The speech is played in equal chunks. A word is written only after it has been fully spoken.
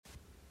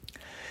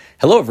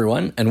Hello,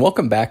 everyone, and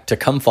welcome back to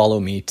Come Follow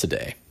Me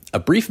Today, a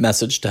brief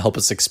message to help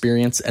us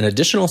experience an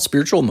additional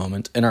spiritual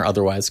moment in our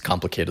otherwise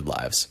complicated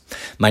lives.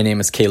 My name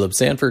is Caleb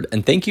Sanford,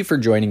 and thank you for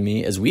joining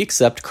me as we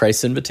accept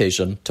Christ's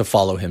invitation to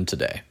follow him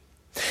today.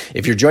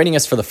 If you're joining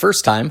us for the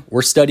first time,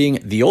 we're studying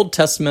the Old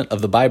Testament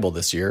of the Bible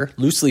this year,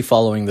 loosely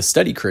following the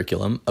study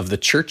curriculum of the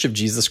Church of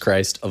Jesus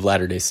Christ of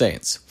Latter-day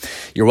Saints.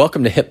 You're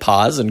welcome to hit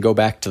pause and go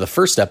back to the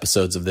first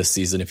episodes of this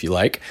season if you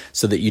like,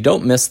 so that you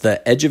don't miss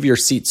the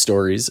edge-of-your-seat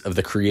stories of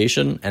the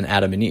creation and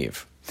Adam and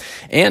Eve.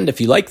 And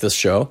if you like this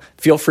show,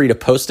 feel free to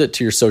post it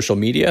to your social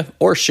media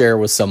or share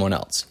with someone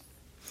else.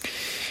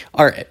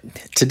 All right,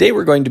 today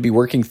we're going to be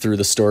working through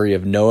the story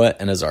of Noah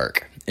and his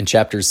ark in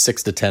chapters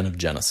 6 to 10 of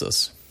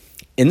Genesis.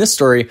 In this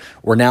story,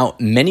 we're now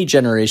many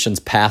generations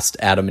past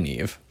Adam and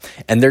Eve,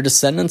 and their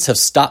descendants have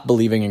stopped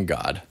believing in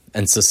God,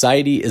 and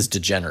society is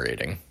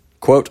degenerating.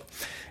 Quote,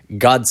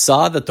 God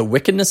saw that the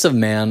wickedness of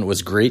man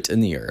was great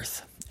in the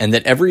earth, and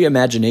that every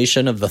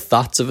imagination of the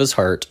thoughts of his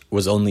heart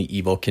was only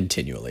evil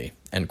continually.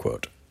 End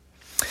quote.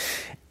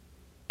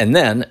 And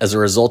then, as a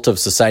result of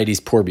society's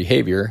poor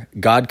behavior,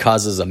 God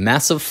causes a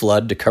massive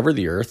flood to cover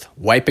the earth,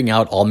 wiping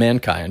out all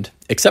mankind,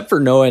 except for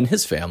Noah and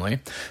his family,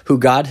 who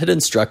God had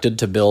instructed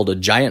to build a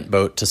giant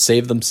boat to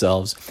save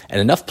themselves and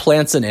enough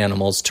plants and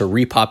animals to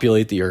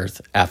repopulate the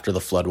earth after the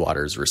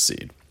floodwaters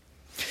recede.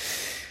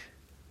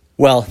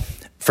 Well,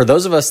 for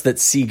those of us that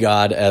see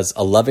God as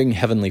a loving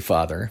Heavenly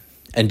Father,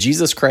 and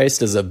Jesus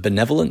Christ as a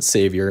benevolent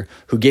Savior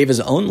who gave his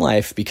own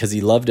life because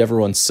he loved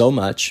everyone so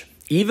much,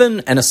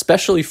 even and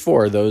especially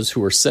for those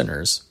who were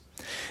sinners,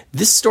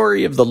 this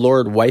story of the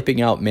Lord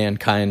wiping out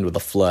mankind with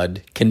a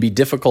flood can be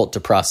difficult to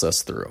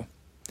process through.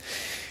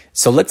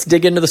 So let's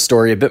dig into the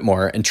story a bit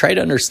more and try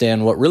to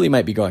understand what really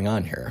might be going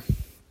on here.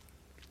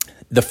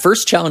 The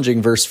first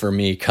challenging verse for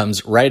me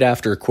comes right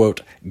after,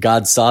 quote,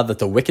 God saw that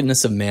the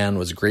wickedness of man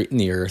was great in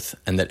the earth,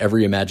 and that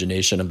every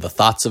imagination of the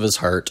thoughts of his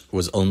heart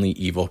was only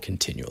evil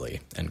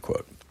continually, end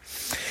quote.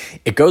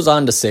 It goes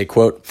on to say,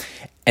 quote,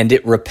 and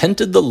it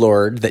repented the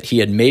Lord that he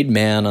had made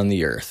man on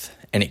the earth,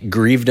 and it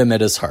grieved him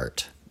at his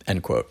heart,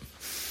 end quote.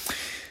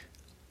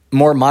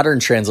 More modern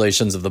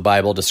translations of the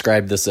Bible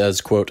describe this as,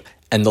 quote,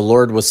 and the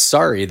Lord was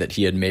sorry that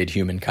he had made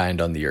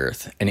humankind on the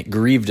earth, and it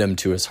grieved him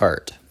to his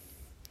heart.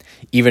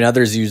 Even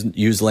others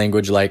use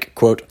language like,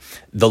 quote,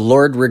 the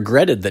Lord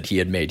regretted that he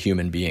had made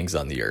human beings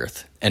on the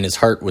earth, and his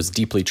heart was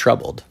deeply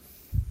troubled.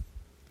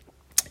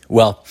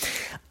 Well,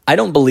 I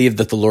don't believe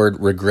that the Lord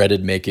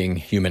regretted making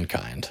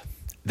humankind.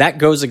 That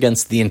goes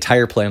against the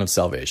entire plan of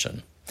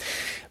salvation.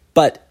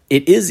 But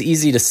it is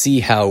easy to see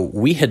how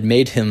we had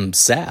made him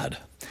sad,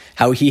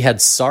 how he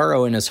had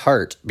sorrow in his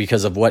heart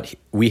because of what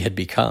we had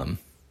become.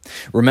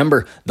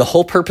 Remember, the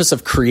whole purpose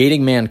of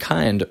creating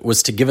mankind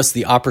was to give us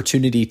the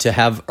opportunity to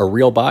have a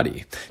real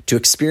body, to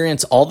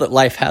experience all that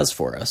life has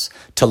for us,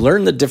 to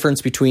learn the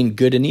difference between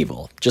good and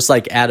evil, just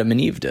like Adam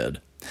and Eve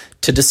did,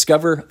 to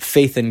discover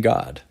faith in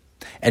God,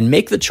 and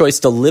make the choice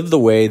to live the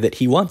way that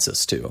he wants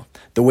us to,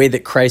 the way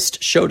that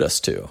Christ showed us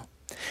to.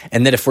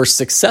 And that if we're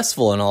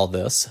successful in all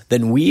this,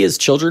 then we as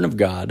children of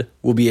God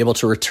will be able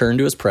to return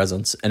to his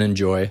presence and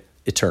enjoy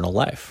eternal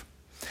life.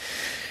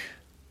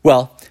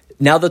 Well,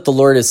 now that the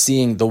Lord is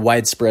seeing the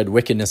widespread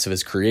wickedness of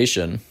his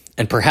creation,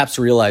 and perhaps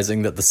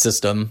realizing that the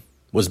system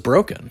was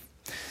broken,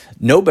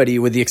 nobody,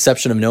 with the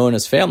exception of Noah and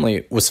his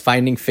family, was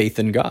finding faith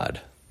in God.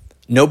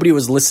 Nobody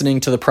was listening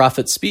to the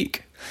prophet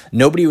speak.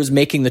 Nobody was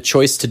making the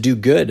choice to do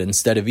good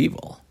instead of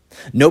evil.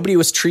 Nobody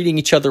was treating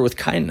each other with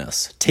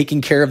kindness,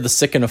 taking care of the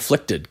sick and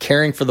afflicted,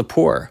 caring for the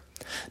poor.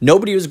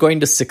 Nobody was going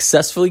to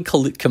successfully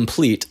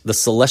complete the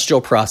celestial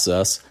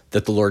process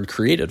that the Lord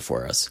created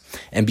for us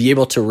and be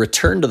able to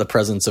return to the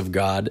presence of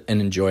God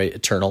and enjoy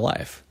eternal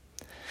life.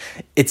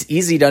 It's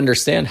easy to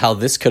understand how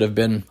this could have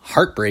been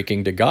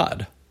heartbreaking to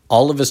God,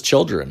 all of his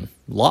children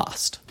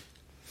lost.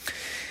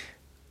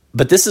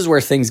 But this is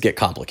where things get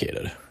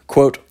complicated.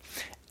 Quote,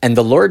 and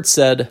the Lord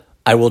said,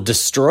 I will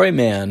destroy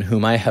man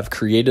whom I have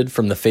created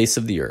from the face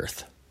of the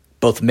earth,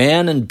 both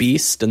man and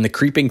beast and the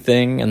creeping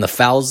thing and the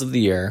fowls of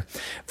the air,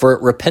 for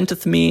it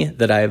repenteth me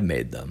that I have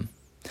made them.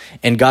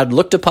 And God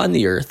looked upon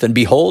the earth, and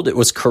behold, it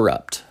was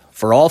corrupt,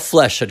 for all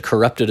flesh had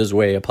corrupted his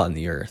way upon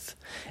the earth.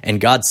 And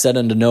God said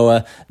unto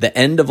Noah, the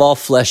end of all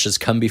flesh is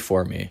come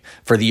before me,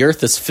 for the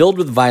earth is filled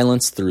with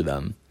violence through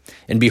them.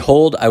 And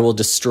behold, I will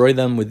destroy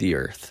them with the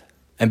earth.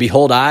 And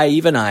behold, I,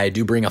 even I,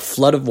 do bring a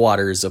flood of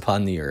waters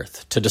upon the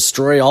earth, to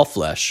destroy all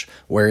flesh,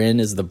 wherein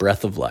is the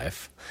breath of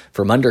life,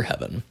 from under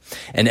heaven,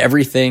 and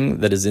everything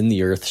that is in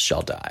the earth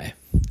shall die.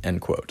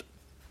 End quote.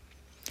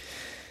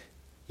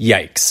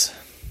 Yikes.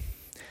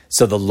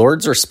 So the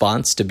Lord's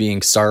response to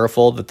being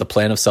sorrowful that the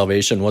plan of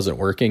salvation wasn't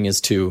working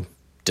is to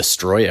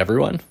destroy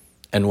everyone?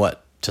 And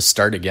what, to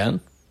start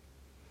again?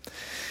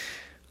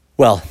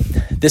 Well,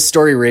 this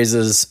story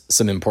raises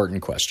some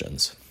important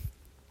questions.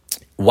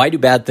 Why do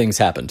bad things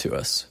happen to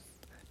us?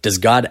 Does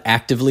God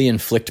actively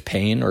inflict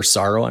pain or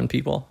sorrow on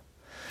people?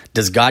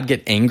 Does God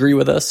get angry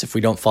with us if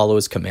we don't follow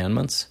his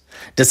commandments?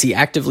 Does he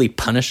actively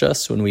punish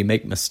us when we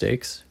make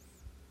mistakes?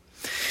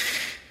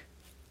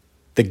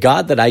 The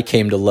God that I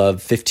came to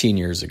love 15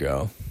 years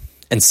ago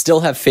and still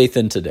have faith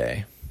in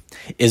today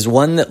is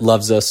one that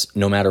loves us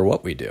no matter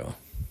what we do,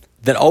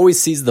 that always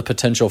sees the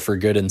potential for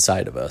good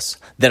inside of us,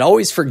 that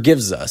always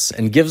forgives us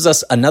and gives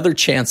us another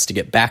chance to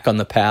get back on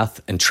the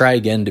path and try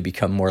again to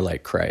become more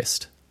like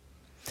Christ.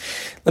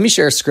 Let me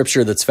share a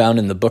scripture that's found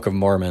in the Book of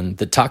Mormon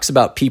that talks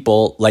about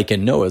people like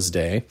in Noah's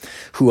day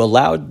who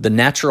allowed the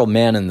natural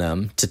man in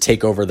them to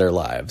take over their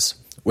lives,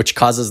 which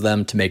causes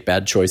them to make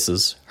bad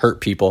choices,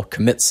 hurt people,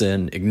 commit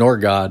sin, ignore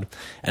God,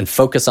 and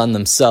focus on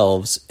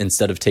themselves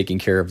instead of taking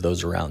care of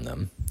those around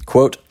them.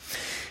 Quote,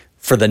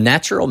 "For the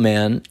natural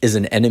man is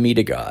an enemy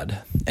to God,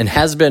 and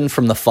has been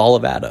from the fall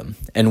of Adam,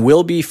 and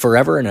will be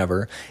forever and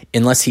ever,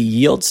 unless he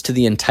yields to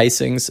the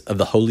enticings of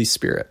the Holy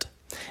Spirit,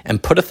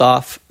 and putteth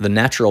off the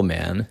natural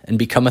man, and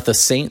becometh a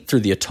saint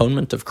through the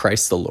atonement of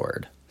Christ the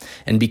Lord,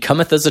 and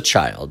becometh as a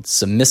child,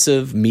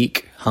 submissive,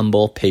 meek,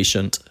 humble,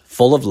 patient,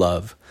 full of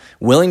love,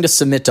 willing to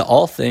submit to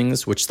all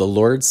things which the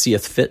Lord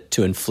seeth fit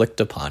to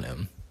inflict upon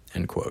him."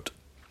 End quote.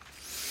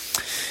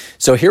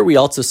 So here we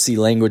also see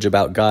language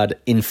about God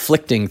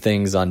inflicting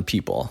things on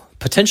people,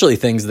 potentially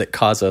things that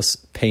cause us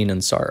pain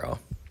and sorrow.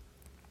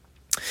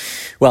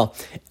 Well,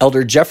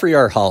 Elder Jeffrey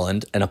R.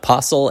 Holland, an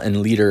apostle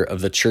and leader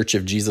of the Church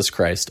of Jesus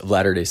Christ of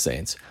Latter-day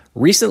Saints,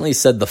 recently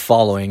said the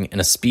following in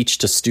a speech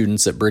to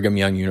students at Brigham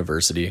Young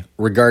University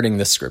regarding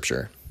this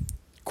scripture.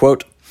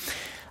 Quote,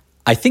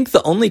 "I think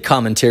the only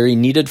commentary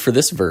needed for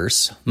this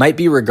verse might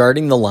be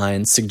regarding the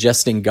lines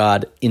suggesting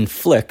God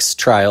inflicts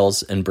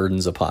trials and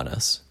burdens upon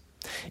us.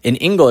 In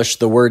English,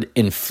 the word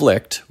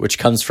inflict, which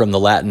comes from the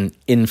Latin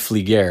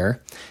infligere,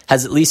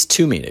 has at least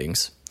two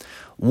meanings.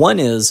 One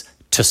is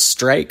to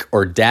strike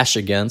or dash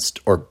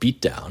against or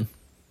beat down.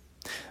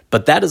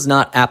 But that is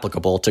not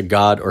applicable to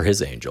God or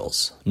his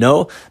angels.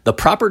 No, the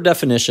proper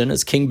definition,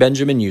 as King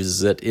Benjamin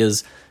uses it,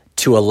 is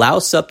to allow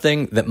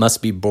something that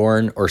must be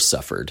borne or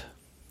suffered.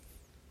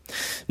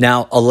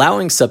 Now,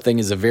 allowing something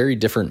is a very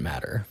different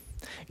matter.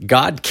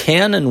 God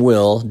can and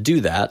will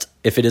do that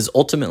if it is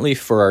ultimately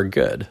for our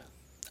good.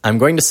 I'm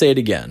going to say it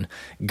again.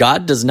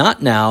 God does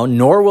not now,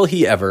 nor will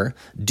he ever,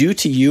 do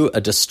to you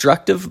a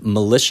destructive,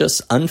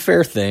 malicious,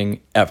 unfair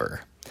thing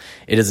ever.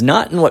 It is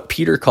not in what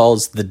Peter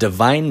calls the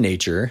divine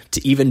nature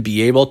to even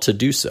be able to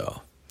do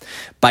so.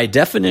 By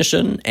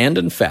definition and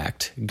in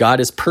fact, God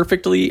is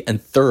perfectly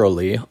and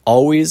thoroughly,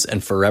 always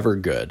and forever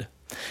good.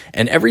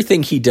 And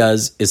everything he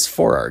does is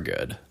for our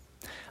good.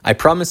 I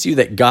promise you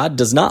that God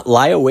does not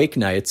lie awake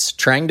nights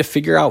trying to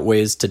figure out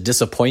ways to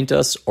disappoint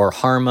us or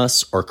harm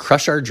us or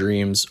crush our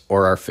dreams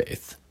or our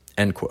faith."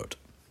 End quote.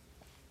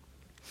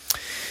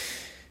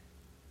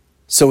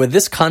 So with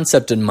this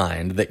concept in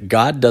mind, that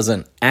God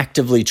doesn't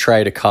actively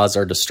try to cause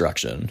our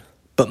destruction,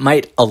 but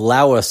might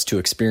allow us to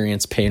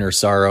experience pain or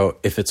sorrow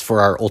if it's for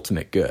our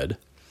ultimate good,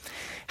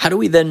 how do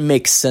we then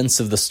make sense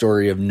of the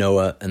story of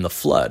Noah and the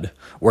flood,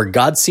 where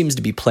God seems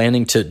to be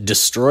planning to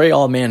destroy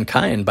all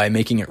mankind by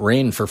making it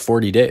rain for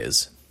 40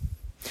 days?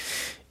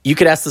 You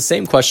could ask the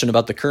same question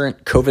about the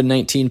current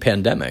COVID-19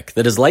 pandemic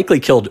that has likely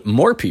killed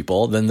more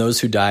people than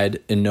those who died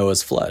in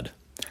Noah's flood.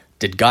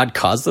 Did God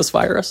cause this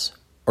virus,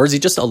 or is he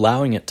just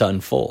allowing it to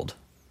unfold?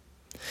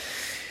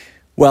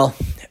 Well,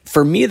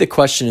 for me, the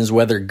question is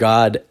whether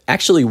God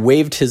actually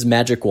waved his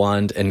magic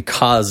wand and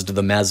caused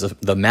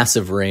the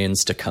massive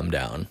rains to come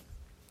down.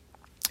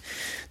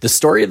 The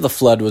story of the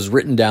flood was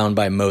written down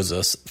by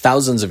Moses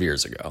thousands of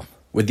years ago,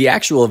 with the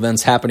actual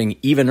events happening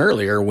even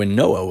earlier when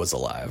Noah was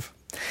alive.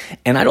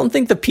 And I don't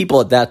think the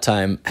people at that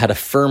time had a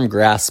firm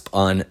grasp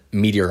on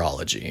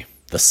meteorology,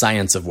 the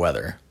science of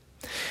weather.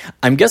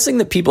 I'm guessing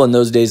that people in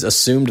those days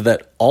assumed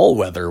that all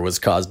weather was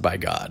caused by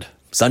God.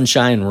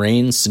 Sunshine,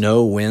 rain,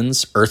 snow,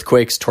 winds,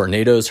 earthquakes,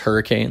 tornadoes,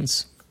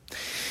 hurricanes.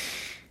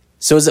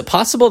 So is it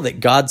possible that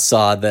God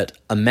saw that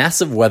a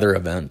massive weather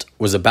event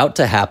was about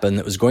to happen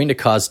that was going to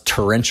cause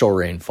torrential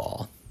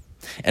rainfall?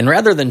 And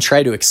rather than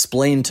try to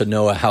explain to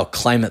Noah how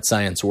climate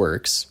science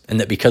works, and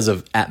that because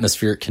of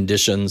atmospheric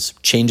conditions,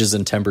 changes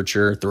in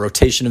temperature, the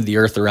rotation of the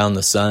earth around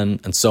the sun,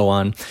 and so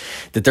on,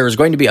 that there was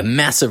going to be a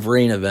massive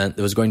rain event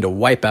that was going to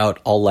wipe out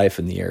all life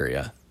in the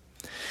area.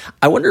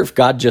 I wonder if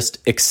God just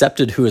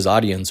accepted who his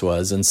audience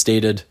was and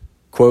stated,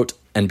 quote,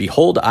 "And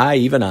behold, I,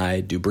 even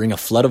I, do bring a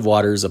flood of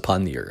waters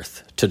upon the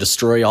earth, to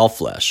destroy all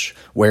flesh,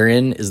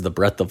 wherein is the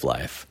breath of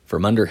life,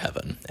 from under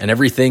heaven, and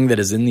everything that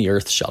is in the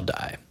earth shall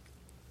die."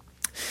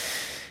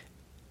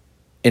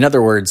 In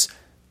other words,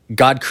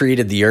 God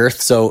created the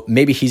earth, so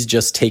maybe he's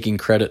just taking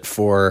credit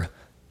for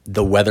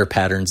the weather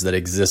patterns that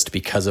exist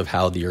because of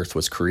how the earth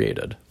was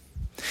created.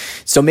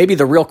 So maybe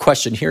the real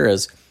question here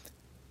is,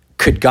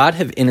 could God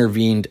have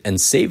intervened and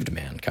saved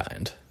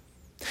mankind?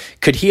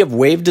 Could he have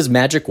waved his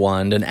magic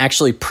wand and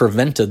actually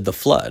prevented the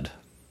flood?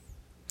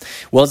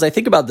 Well, as I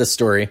think about this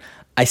story,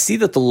 I see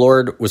that the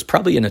Lord was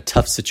probably in a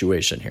tough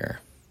situation here.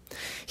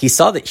 He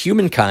saw that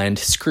humankind,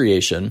 his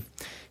creation,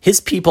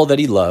 his people that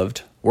he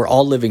loved, were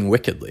all living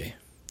wickedly.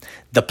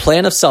 The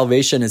plan of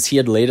salvation as he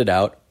had laid it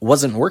out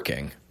wasn't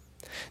working.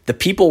 The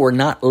people were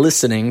not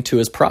listening to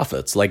his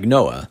prophets like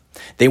Noah.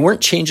 They weren't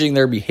changing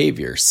their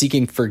behavior,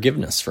 seeking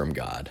forgiveness from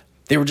God.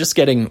 They were just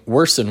getting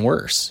worse and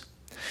worse.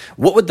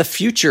 What would the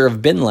future have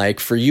been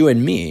like for you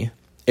and me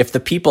if the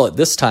people at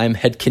this time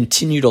had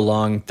continued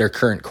along their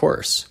current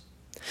course?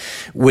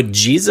 Would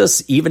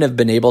Jesus even have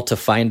been able to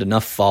find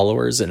enough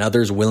followers and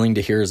others willing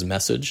to hear his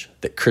message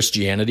that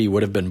Christianity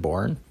would have been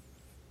born?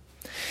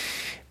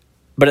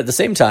 But at the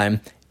same time,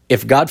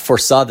 if God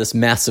foresaw this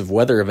massive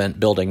weather event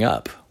building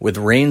up, with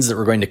rains that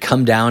were going to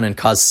come down and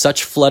cause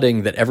such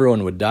flooding that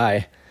everyone would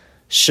die,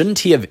 shouldn't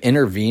he have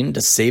intervened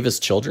to save his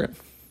children?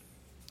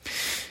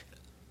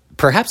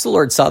 Perhaps the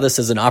Lord saw this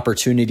as an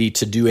opportunity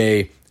to do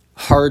a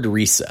hard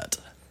reset.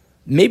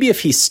 Maybe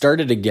if he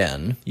started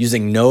again,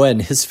 using Noah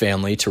and his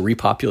family to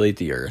repopulate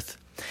the earth,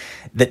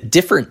 that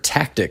different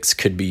tactics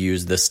could be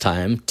used this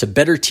time to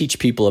better teach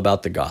people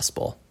about the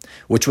gospel,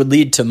 which would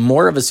lead to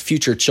more of his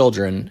future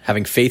children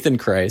having faith in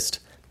Christ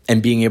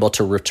and being able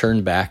to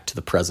return back to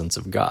the presence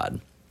of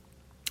God.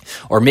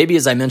 Or maybe,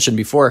 as I mentioned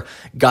before,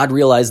 God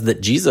realized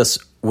that Jesus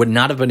would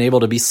not have been able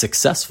to be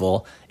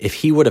successful if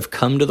he would have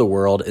come to the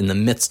world in the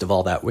midst of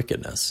all that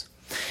wickedness.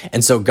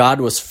 And so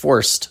God was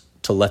forced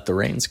to let the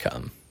rains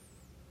come.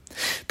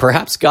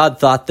 Perhaps God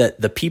thought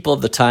that the people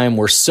of the time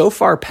were so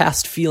far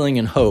past feeling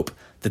and hope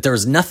that there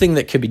was nothing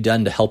that could be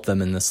done to help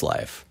them in this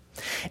life,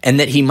 and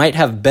that he might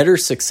have better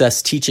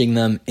success teaching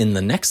them in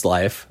the next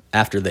life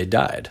after they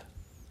died.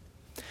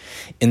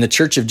 In the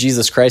Church of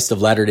Jesus Christ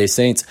of Latter-day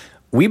Saints,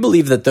 we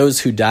believe that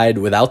those who died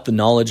without the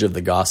knowledge of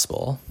the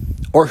gospel,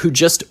 or who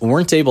just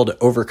weren't able to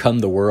overcome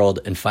the world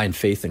and find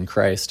faith in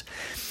Christ,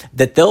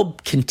 that they'll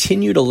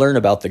continue to learn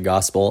about the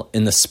gospel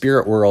in the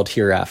spirit world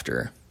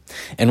hereafter,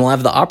 and will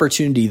have the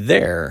opportunity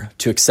there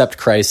to accept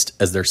Christ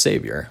as their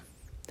Savior.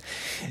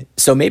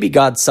 So maybe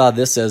God saw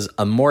this as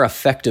a more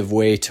effective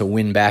way to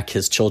win back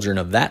his children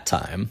of that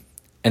time,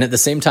 and at the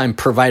same time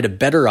provide a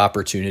better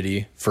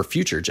opportunity for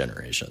future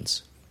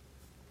generations.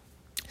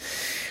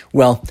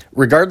 Well,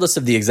 regardless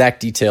of the exact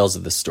details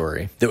of the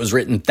story that was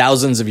written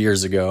thousands of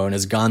years ago and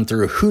has gone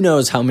through who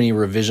knows how many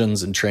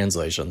revisions and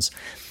translations,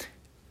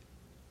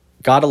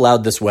 God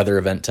allowed this weather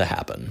event to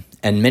happen,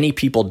 and many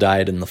people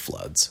died in the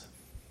floods.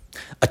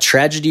 A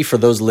tragedy for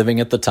those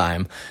living at the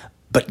time,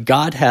 but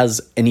God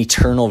has an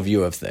eternal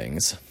view of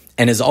things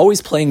and is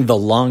always playing the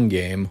long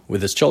game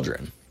with his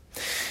children.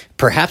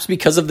 Perhaps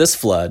because of this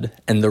flood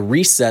and the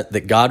reset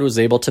that God was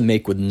able to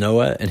make with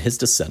Noah and his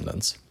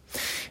descendants,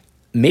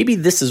 maybe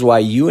this is why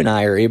you and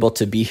I are able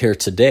to be here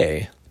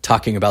today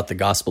talking about the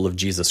gospel of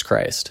Jesus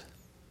Christ.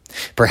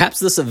 Perhaps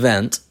this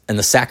event and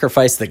the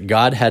sacrifice that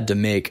God had to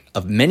make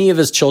of many of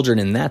his children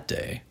in that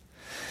day,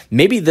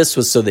 maybe this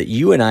was so that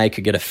you and I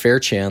could get a fair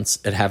chance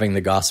at having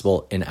the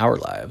gospel in our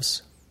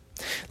lives.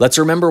 Let's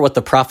remember what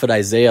the prophet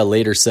Isaiah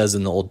later says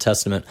in the Old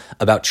Testament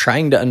about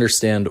trying to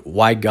understand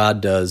why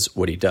God does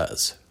what he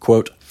does.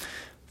 Quote,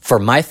 "For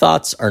my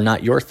thoughts are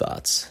not your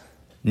thoughts,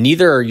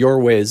 neither are your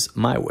ways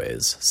my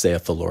ways,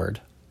 saith the Lord.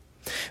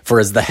 For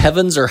as the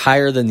heavens are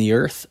higher than the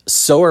earth,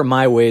 so are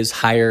my ways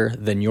higher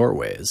than your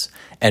ways,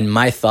 and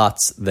my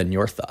thoughts than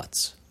your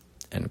thoughts."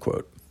 End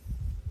quote.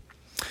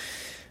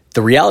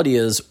 The reality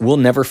is, we'll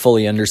never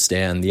fully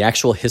understand the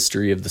actual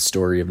history of the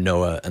story of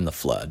Noah and the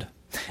flood.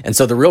 And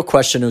so the real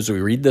question as we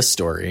read this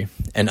story,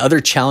 and other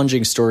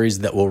challenging stories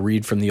that we'll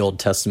read from the Old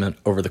Testament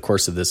over the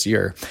course of this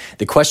year,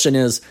 the question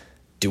is,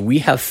 do we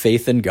have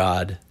faith in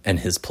God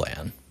and his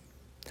plan?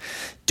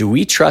 Do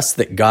we trust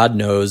that God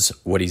knows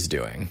what he's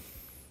doing?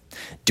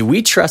 Do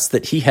we trust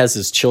that he has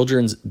his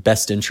children's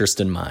best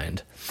interest in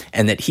mind,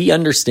 and that he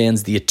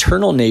understands the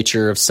eternal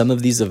nature of some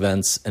of these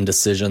events and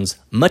decisions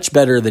much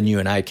better than you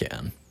and I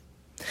can?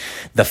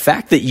 The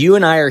fact that you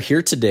and I are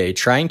here today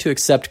trying to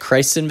accept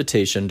Christ's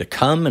invitation to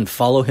come and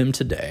follow him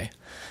today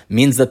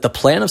means that the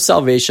plan of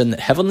salvation that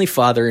Heavenly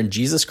Father and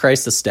Jesus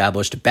Christ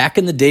established back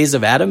in the days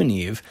of Adam and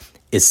Eve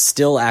is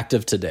still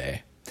active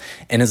today,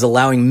 and is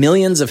allowing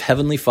millions of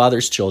Heavenly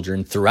Father's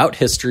children throughout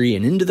history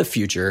and into the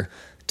future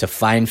to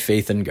find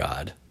faith in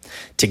God,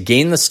 to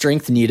gain the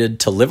strength needed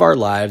to live our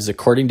lives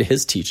according to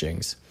his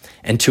teachings,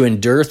 and to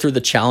endure through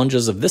the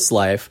challenges of this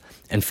life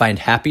and find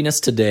happiness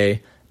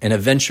today and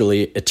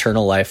eventually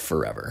eternal life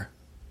forever.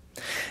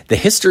 The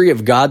history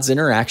of God's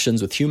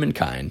interactions with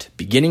humankind,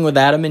 beginning with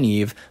Adam and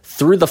Eve,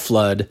 through the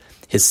flood,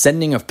 his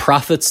sending of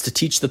prophets to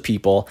teach the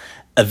people,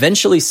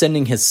 eventually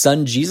sending his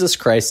son Jesus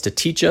Christ to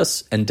teach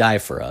us and die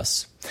for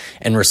us,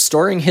 and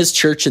restoring his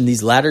church in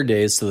these latter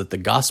days so that the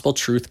gospel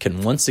truth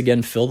can once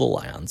again fill the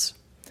lands.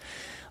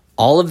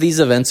 All of these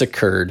events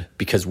occurred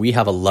because we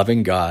have a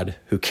loving God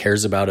who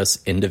cares about us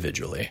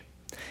individually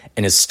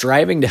and is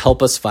striving to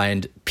help us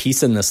find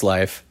peace in this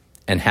life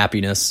and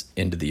happiness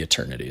into the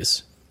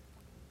eternities.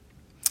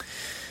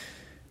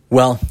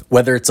 Well,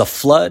 whether it's a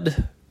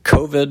flood,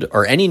 COVID,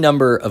 or any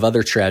number of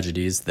other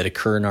tragedies that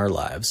occur in our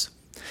lives,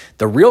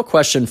 the real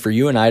question for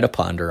you and I to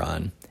ponder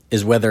on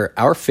is whether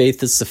our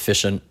faith is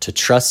sufficient to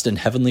trust in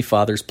Heavenly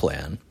Father's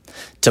plan,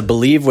 to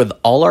believe with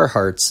all our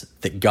hearts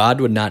that God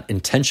would not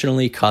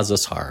intentionally cause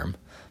us harm,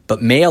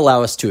 but may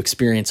allow us to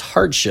experience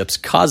hardships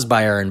caused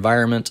by our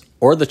environment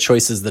or the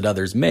choices that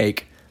others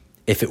make,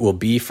 if it will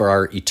be for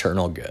our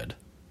eternal good.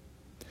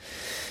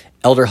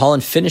 Elder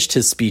Holland finished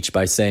his speech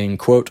by saying,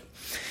 quote,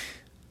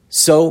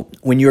 "So,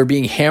 when you are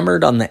being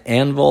hammered on the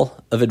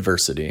anvil of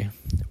adversity,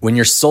 when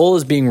your soul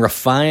is being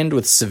refined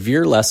with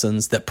severe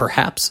lessons that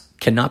perhaps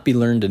cannot be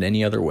learned in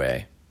any other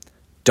way,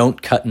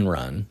 don't cut and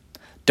run.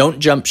 Don't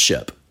jump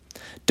ship.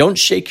 Don't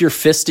shake your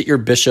fist at your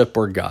bishop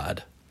or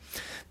God.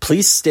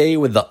 Please stay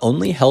with the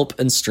only help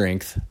and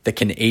strength that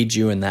can aid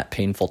you in that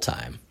painful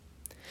time.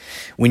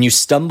 When you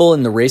stumble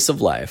in the race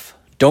of life,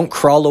 don't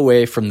crawl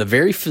away from the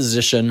very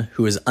physician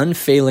who is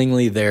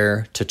unfailingly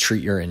there to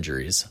treat your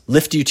injuries,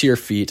 lift you to your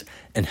feet,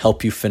 and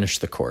help you finish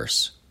the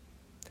course.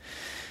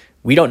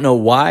 We don't know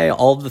why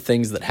all the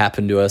things that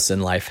happen to us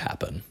in life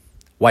happen,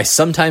 why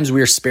sometimes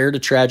we are spared a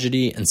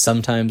tragedy and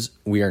sometimes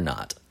we are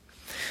not.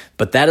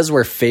 But that is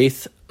where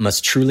faith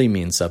must truly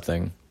mean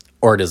something,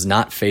 or it is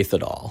not faith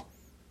at all.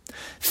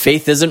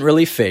 Faith isn't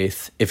really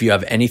faith if you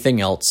have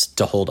anything else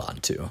to hold on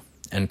to."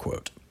 End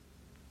quote.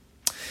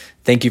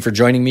 Thank you for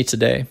joining me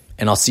today,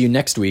 and I'll see you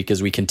next week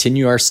as we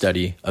continue our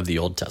study of the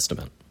Old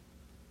Testament.